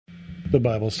The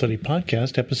Bible Study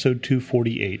Podcast, episode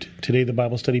 248. Today, the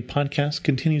Bible Study Podcast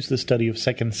continues the study of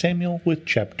 2 Samuel with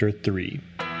chapter 3.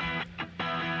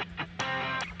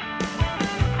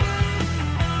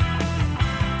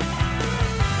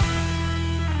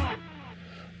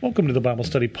 Welcome to the Bible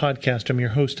Study Podcast. I'm your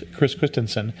host, Chris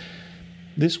Christensen.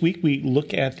 This week, we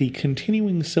look at the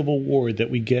continuing civil war that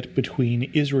we get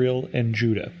between Israel and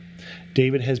Judah.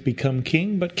 David has become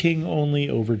king, but king only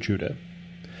over Judah.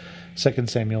 2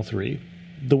 Samuel 3.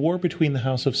 The war between the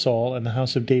house of Saul and the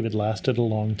house of David lasted a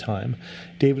long time.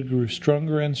 David grew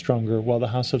stronger and stronger, while the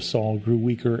house of Saul grew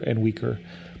weaker and weaker.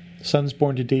 Sons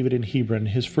born to David in Hebron.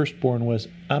 His firstborn was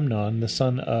Amnon, the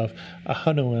son of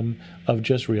Ahinoam of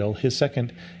Jezreel. His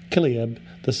second, Chileab,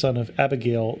 the son of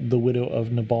Abigail, the widow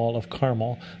of Nabal of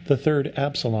Carmel. The third,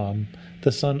 Absalom,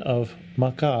 the son of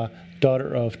Maacah,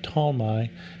 daughter of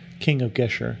Talmai, king of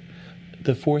Geshur.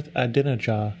 The fourth,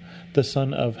 Adonijah, the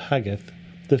son of Haggith.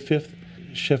 The fifth,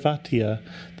 Shephatiah,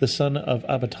 the son of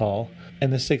Abital.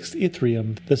 And the sixth,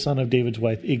 Ithream, the son of David's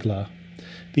wife Eglah.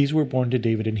 These were born to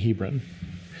David in Hebron.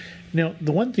 Now,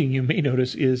 the one thing you may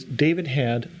notice is David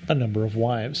had a number of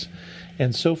wives,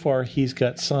 and so far he's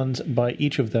got sons by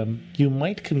each of them. You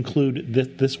might conclude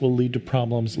that this will lead to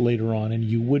problems later on, and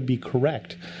you would be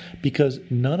correct, because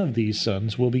none of these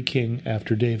sons will be king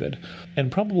after David, and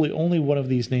probably only one of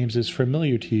these names is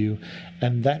familiar to you,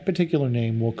 and that particular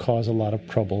name will cause a lot of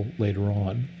trouble later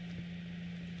on.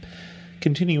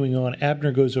 Continuing on,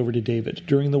 Abner goes over to David.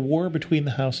 During the war between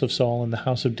the house of Saul and the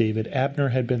house of David, Abner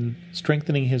had been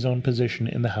strengthening his own position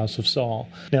in the house of Saul.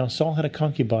 Now Saul had a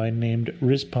concubine named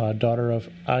Rizpah, daughter of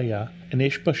Aiah, and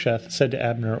Ishbosheth said to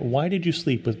Abner, "Why did you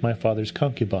sleep with my father's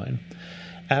concubine?"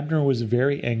 Abner was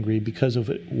very angry because of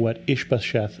what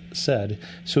Ishbosheth said,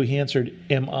 so he answered,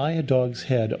 "Am I a dog's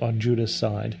head on Judah's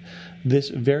side? This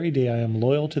very day I am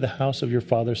loyal to the house of your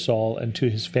father Saul and to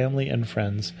his family and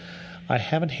friends. I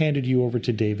haven't handed you over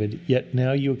to David, yet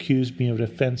now you accuse me of an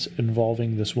offense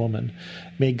involving this woman.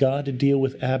 May God deal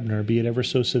with Abner, be it ever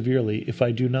so severely, if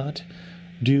I do not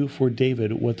do for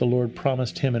David what the Lord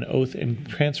promised him an oath and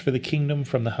transfer the kingdom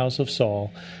from the house of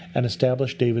Saul and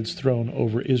establish David's throne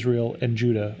over Israel and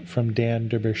Judah from Dan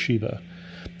to Beersheba."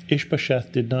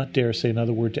 Ishbosheth did not dare say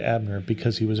another word to Abner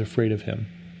because he was afraid of him.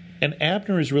 And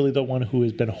Abner is really the one who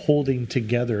has been holding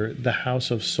together the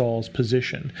house of Saul's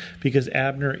position, because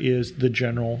Abner is the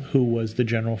general who was the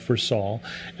general for Saul.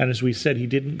 And as we said, he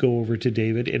didn't go over to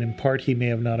David, and in part he may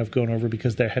have not have gone over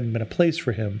because there hadn't been a place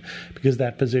for him, because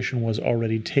that position was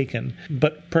already taken.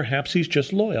 But perhaps he's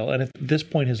just loyal, and at this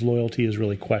point his loyalty is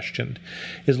really questioned.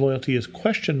 His loyalty is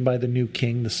questioned by the new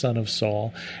king, the son of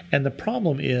Saul, and the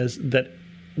problem is that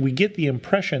we get the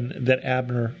impression that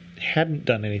Abner hadn't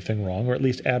done anything wrong, or at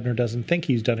least Abner doesn't think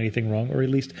he's done anything wrong, or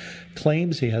at least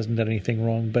claims he hasn't done anything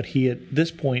wrong, but he at this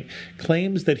point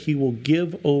claims that he will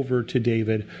give over to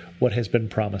David what has been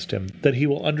promised him, that he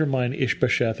will undermine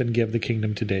Ishbosheth and give the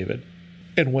kingdom to David.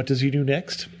 And what does he do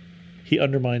next? He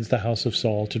undermines the house of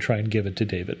Saul to try and give it to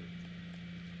David.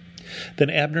 Then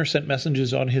Abner sent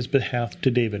messengers on his behalf to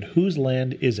David. "Whose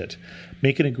land is it?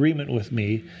 Make an agreement with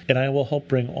me, and I will help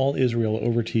bring all Israel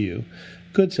over to you."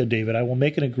 "Good," said David, "I will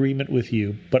make an agreement with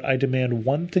you, but I demand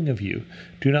one thing of you.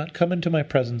 Do not come into my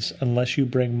presence unless you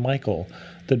bring Michal,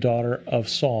 the daughter of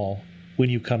Saul, when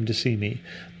you come to see me."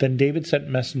 Then David sent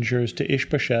messengers to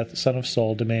Ishbosheth, son of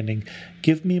Saul, demanding,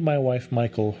 "Give me my wife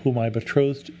Michal, whom I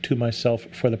betrothed to myself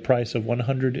for the price of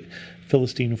 100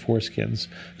 Philistine foreskins."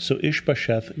 So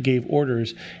Ishbosheth gave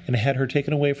orders and had her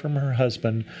taken away from her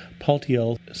husband,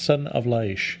 Paltiel, son of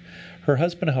Laish. Her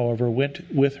husband, however,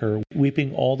 went with her,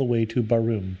 weeping all the way to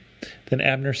Barum. Then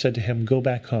Abner said to him, "Go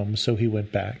back home." So he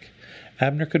went back.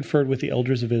 Abner conferred with the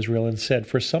elders of Israel and said,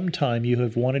 "For some time you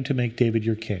have wanted to make David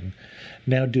your king.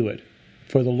 Now do it.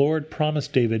 For the Lord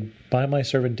promised David, 'By my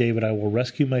servant David I will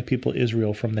rescue my people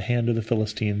Israel from the hand of the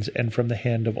Philistines and from the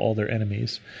hand of all their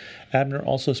enemies.'" Abner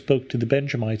also spoke to the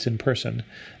Benjamites in person.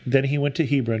 Then he went to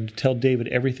Hebron to tell David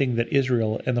everything that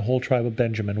Israel and the whole tribe of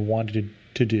Benjamin wanted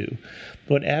to do.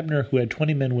 When Abner, who had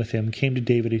 20 men with him, came to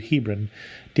David at Hebron,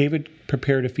 David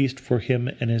prepared a feast for him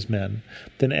and his men.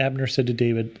 Then Abner said to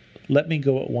David, "Let me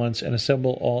go at once and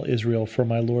assemble all Israel for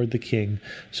my lord the king,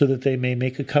 so that they may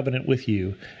make a covenant with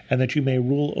you, and that you may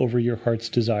rule over your heart's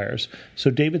desires." So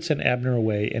David sent Abner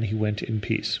away, and he went in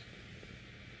peace.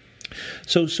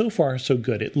 So far, so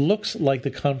good. It looks like the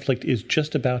conflict is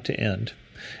just about to end.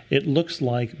 It looks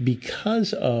like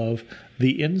because of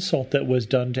the insult that was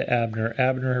done to Abner,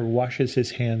 Abner washes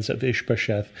his hands of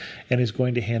Ishbosheth and is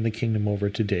going to hand the kingdom over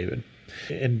to David.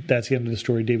 And that's the end of the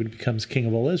story. David becomes king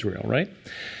of all Israel, right?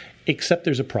 Except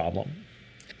there's a problem.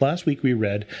 Last week we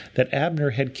read that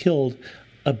Abner had killed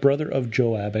a brother of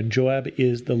Joab, and Joab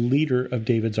is the leader of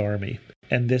David's army.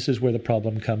 And this is where the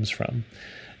problem comes from.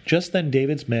 Just then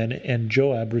David's men and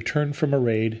Joab returned from a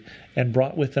raid and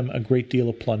brought with them a great deal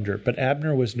of plunder. But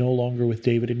Abner was no longer with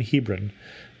David in Hebron,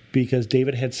 because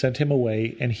David had sent him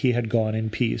away, and he had gone in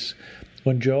peace.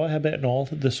 When Joab and all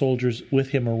the soldiers with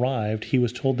him arrived, he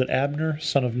was told that Abner,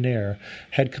 son of Ner,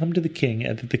 had come to the king,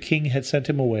 and that the king had sent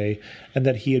him away, and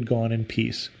that he had gone in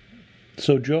peace.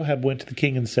 So Joab went to the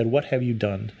king and said, "What have you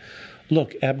done?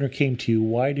 Look, Abner came to you.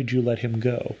 Why did you let him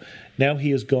go? Now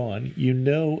he is gone. You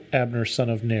know Abner, son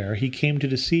of Ner. He came to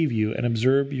deceive you and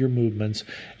observe your movements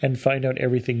and find out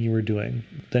everything you were doing."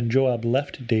 Then Joab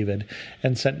left David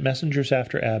and sent messengers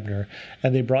after Abner,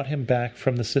 and they brought him back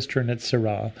from the cistern at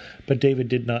Sirah, but David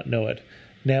did not know it.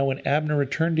 Now when Abner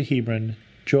returned to Hebron,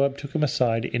 Joab took him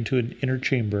aside into an inner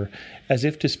chamber, as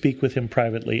if to speak with him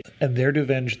privately, and there to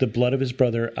avenge the blood of his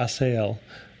brother Asael,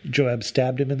 Joab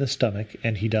stabbed him in the stomach,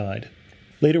 and he died.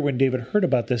 Later, when David heard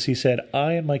about this, he said,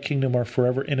 "I and my kingdom are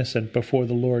forever innocent before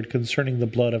the Lord concerning the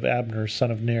blood of Abner,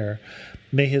 son of Ner.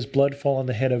 May his blood fall on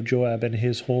the head of Joab and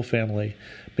his whole family.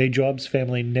 May Joab's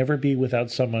family never be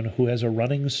without someone who has a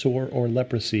running sore or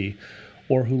leprosy,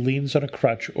 or who leans on a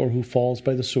crutch, or who falls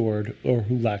by the sword, or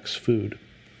who lacks food."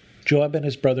 Joab and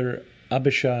his brother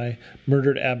Abishai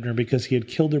murdered Abner because he had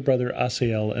killed their brother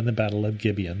Asael in the battle of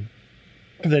Gibeon.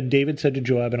 Then David said to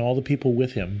Joab and all the people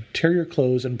with him, "Tear your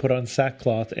clothes and put on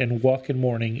sackcloth and walk in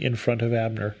mourning in front of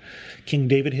Abner." King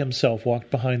David himself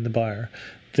walked behind the bier.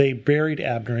 They buried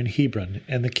Abner in Hebron,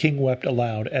 and the king wept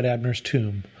aloud at Abner's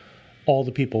tomb. All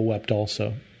the people wept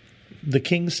also. The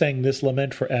king sang this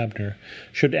lament for Abner.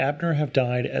 "Should Abner have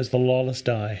died as the lawless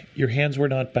die? Your hands were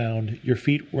not bound, your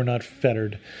feet were not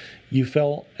fettered. You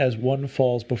fell as one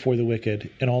falls before the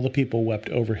wicked," and all the people wept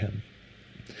over him.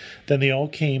 Then they all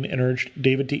came and urged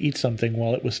David to eat something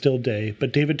while it was still day.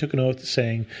 But David took an oath,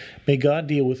 saying, "May God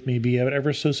deal with me, be it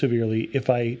ever so severely, if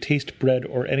I taste bread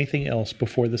or anything else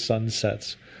before the sun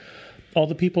sets." All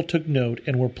the people took note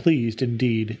and were pleased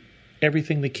indeed.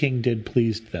 Everything the king did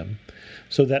pleased them.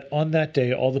 So that on that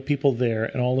day all the people there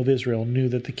and all of Israel knew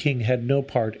that the king had no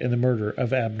part in the murder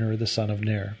of Abner the son of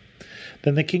Ner.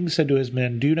 Then the king said to his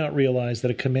men, "Do you not realize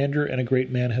that a commander and a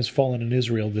great man has fallen in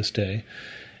Israel this day?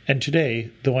 And today,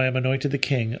 though I am anointed the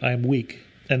king, I am weak,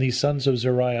 and these sons of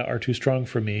Zeruiah are too strong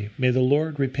for me. May the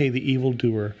Lord repay the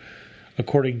evildoer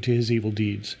according to his evil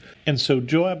deeds." And so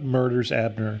Joab murders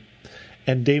Abner,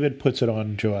 and David puts it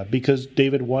on Joab. Because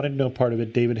David wanted no part of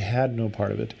it, David had no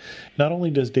part of it. Not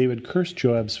only does David curse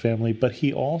Joab's family, but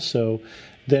he also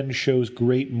then shows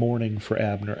great mourning for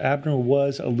Abner. Abner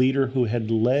was a leader who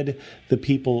had led the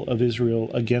people of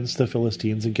Israel against the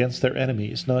Philistines, against their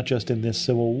enemies, not just in this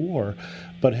civil war,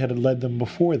 but had led them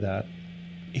before that.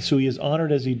 So he is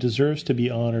honored as he deserves to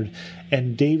be honored,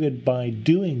 and David, by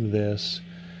doing this,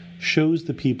 shows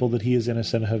the people that he is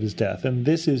innocent of his death. And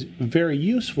this is very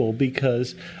useful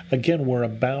because, again, we're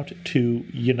about to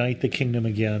unite the kingdom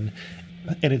again.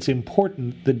 And it's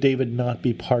important that David not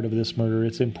be part of this murder.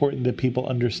 It's important that people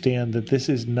understand that this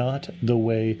is not the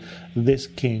way this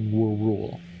king will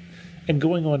rule. And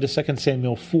going on to 2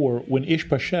 Samuel 4, when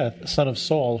Ishbosheth, son of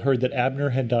Saul, heard that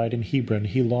Abner had died in Hebron,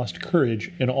 he lost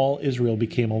courage, and all Israel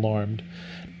became alarmed.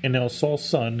 And now Saul's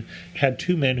son had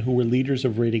two men who were leaders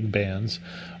of raiding bands.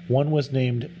 One was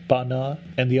named Baanah,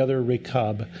 and the other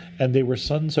Rechab, and they were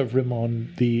sons of Rimmon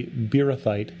the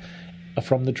Beerothite,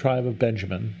 from the tribe of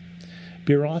Benjamin.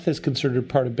 Beeroth is considered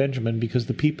part of Benjamin because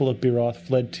the people of Beeroth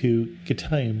fled to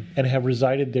Gittaim and have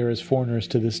resided there as foreigners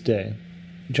to this day.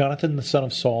 Jonathan the son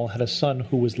of Saul had a son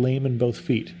who was lame in both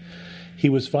feet. He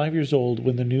was 5 years old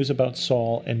when the news about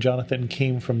Saul and Jonathan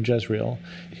came from Jezreel.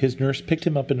 His nurse picked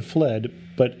him up and fled,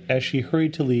 but as she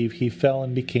hurried to leave, he fell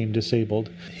and became disabled.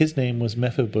 His name was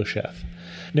Mephibosheth.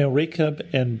 Now Rechab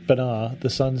and Baanah, the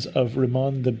sons of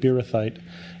Rimmon the Beerothite,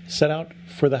 set out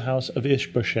for the house of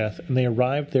Ishbosheth, and they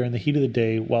arrived there in the heat of the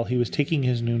day while he was taking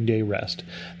his noonday rest.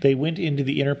 They went into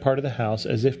the inner part of the house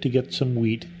as if to get some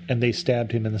wheat, and they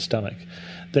stabbed him in the stomach.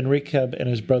 Then Rechab and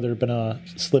his brother Baanah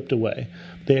slipped away.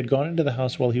 They had gone into the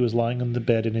house while he was lying on the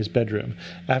bed in his bedroom.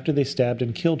 After they stabbed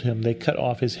and killed him, they cut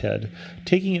off his head.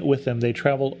 Taking it with them, they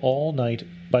traveled all night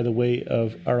by the way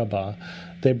of Arabah.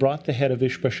 They brought the head of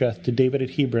Ishbosheth to David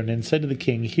at Hebron and said to the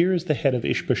king, "Here is the head of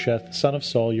Ishbosheth, son of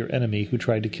Saul, your enemy, who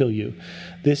tried to kill you.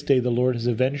 This day the Lord has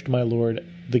avenged my lord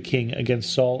the king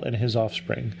against Saul and his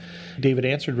offspring." David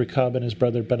answered Rechab and his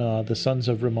brother Baanah, the sons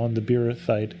of Rimmon the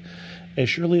Beerothite, "As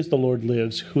surely as the Lord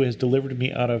lives, who has delivered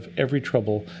me out of every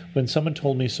trouble, when someone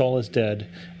told me Saul is dead,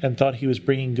 and thought he was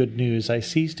bringing good news, I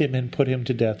seized him and put him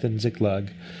to death in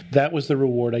Ziklag. That was the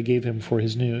reward I gave him for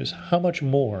his news. How much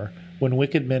more when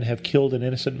wicked men have killed an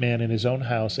innocent man in his own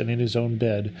house and in his own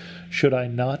bed, should I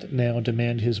not now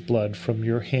demand his blood from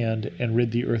your hand and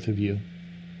rid the earth of you?"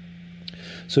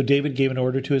 So David gave an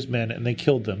order to his men, and they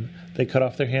killed them. They cut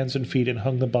off their hands and feet and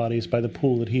hung the bodies by the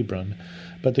pool at Hebron.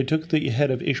 But they took the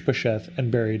head of Ishbosheth and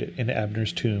buried it in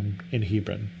Abner's tomb in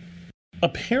Hebron.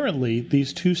 Apparently,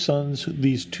 these two sons,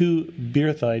 these two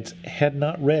Beerothites, had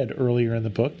not read earlier in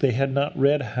the book. They had not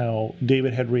read how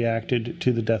David had reacted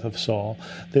to the death of Saul.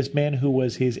 This man who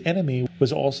was his enemy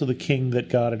was also the king that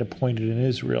God had appointed in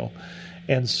Israel.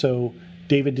 And so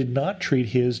David did not treat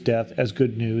his death as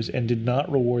good news and did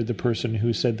not reward the person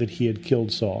who said that he had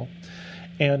killed Saul.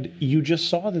 And you just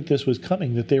saw that this was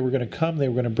coming, that they were going to come, they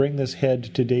were going to bring this head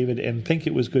to David and think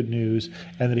it was good news,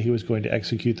 and that he was going to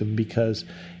execute them, because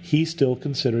he still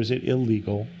considers it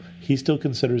illegal, he still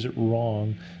considers it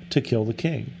wrong to kill the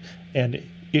king. And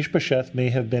Ishbosheth may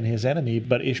have been his enemy,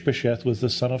 but Ishbosheth was the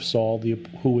son of Saul,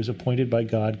 who was appointed by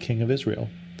God king of Israel.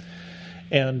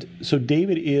 And so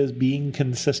David is being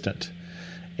consistent.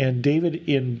 And David,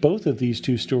 in both of these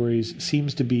two stories,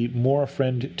 seems to be more a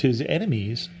friend to his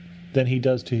enemies than he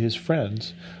does to his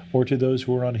friends or to those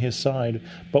who are on his side.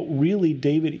 But really,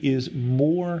 David is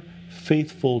more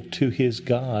faithful to his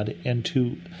God and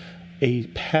to a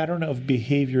pattern of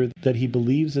behavior that he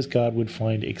believes his God would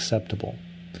find acceptable.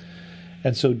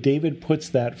 And so David puts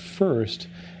that first,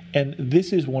 and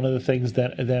this is one of the things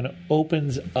that then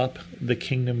opens up the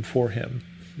kingdom for him.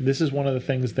 This is one of the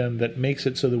things then that makes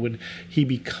it so that when he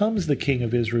becomes the king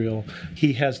of Israel,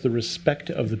 he has the respect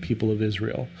of the people of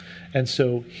Israel. And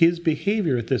so his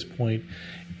behavior at this point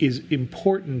is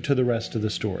important to the rest of the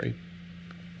story.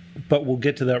 But we'll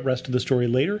get to that rest of the story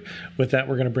later. With that,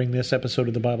 we're going to bring this episode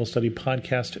of the Bible Study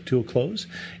Podcast to a close.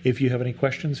 If you have any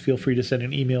questions, feel free to send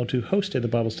an email to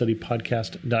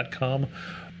host@thebiblestudypodcast.com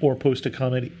or post a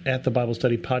comment at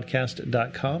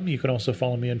thebiblestudypodcast.com. You can also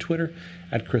follow me on Twitter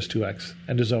at Chris2X.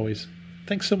 And as always,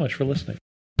 thanks so much for listening.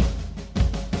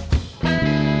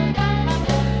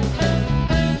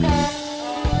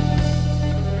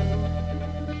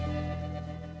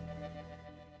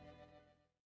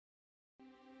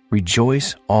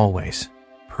 Rejoice always.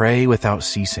 Pray without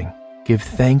ceasing. Give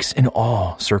thanks in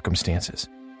all circumstances.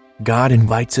 God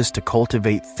invites us to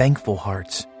cultivate thankful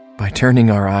hearts by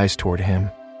turning our eyes toward Him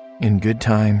in good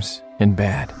times and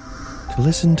bad. To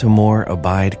listen to more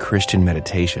Abide Christian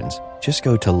Meditations, just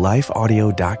go to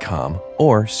lifeaudio.com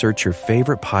or search your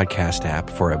favorite podcast app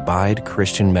for Abide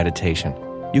Christian Meditation.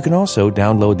 You can also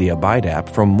download the Abide app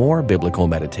for more biblical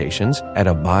meditations at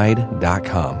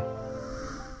abide.com.